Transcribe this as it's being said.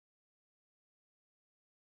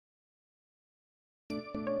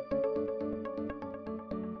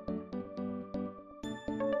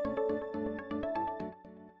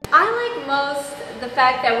I like most the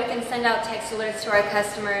fact that we can send out text alerts to our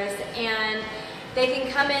customers and they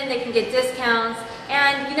can come in, they can get discounts,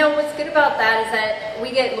 and you know what's good about that is that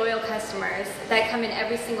we get loyal customers that come in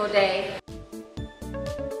every single day.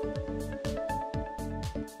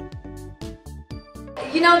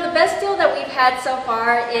 You know, the best deal that we've had so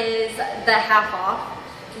far is the half off.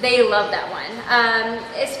 They love that one,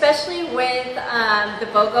 especially with the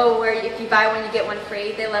BOGO, where if you buy one you get one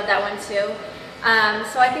free. They love that one too.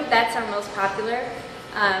 So I think that's our most popular.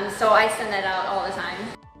 So I send that out all the time.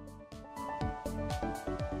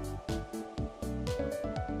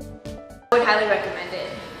 I would highly recommend it.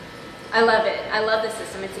 I love it. I love the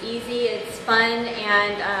system. It's easy, it's fun,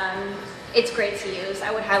 and it's great to use.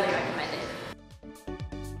 I would highly recommend it.